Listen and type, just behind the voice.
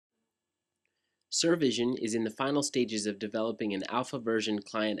SerVision is in the final stages of developing an alpha version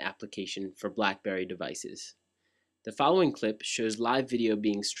client application for BlackBerry devices. The following clip shows live video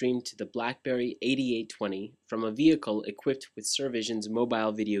being streamed to the BlackBerry 8820 from a vehicle equipped with SerVision's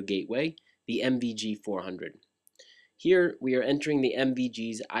mobile video gateway, the MVG400. Here we are entering the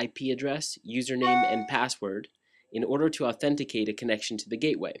MVG's IP address, username, and password in order to authenticate a connection to the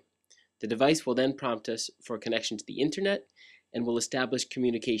gateway. The device will then prompt us for connection to the internet and will establish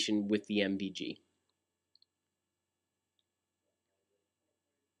communication with the MVG.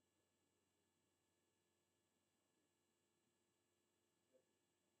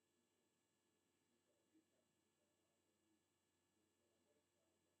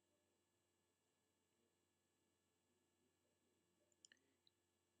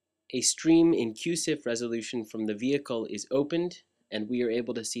 A stream in QSIF resolution from the vehicle is opened, and we are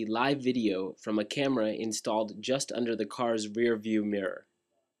able to see live video from a camera installed just under the car's rear view mirror.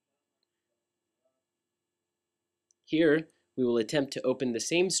 Here, we will attempt to open the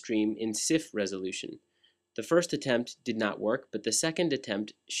same stream in SIF resolution. The first attempt did not work, but the second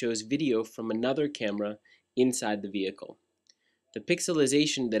attempt shows video from another camera inside the vehicle. The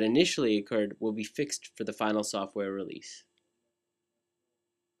pixelization that initially occurred will be fixed for the final software release.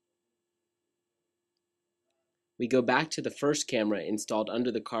 We go back to the first camera installed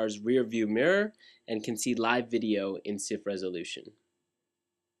under the car's rear view mirror and can see live video in SIF resolution.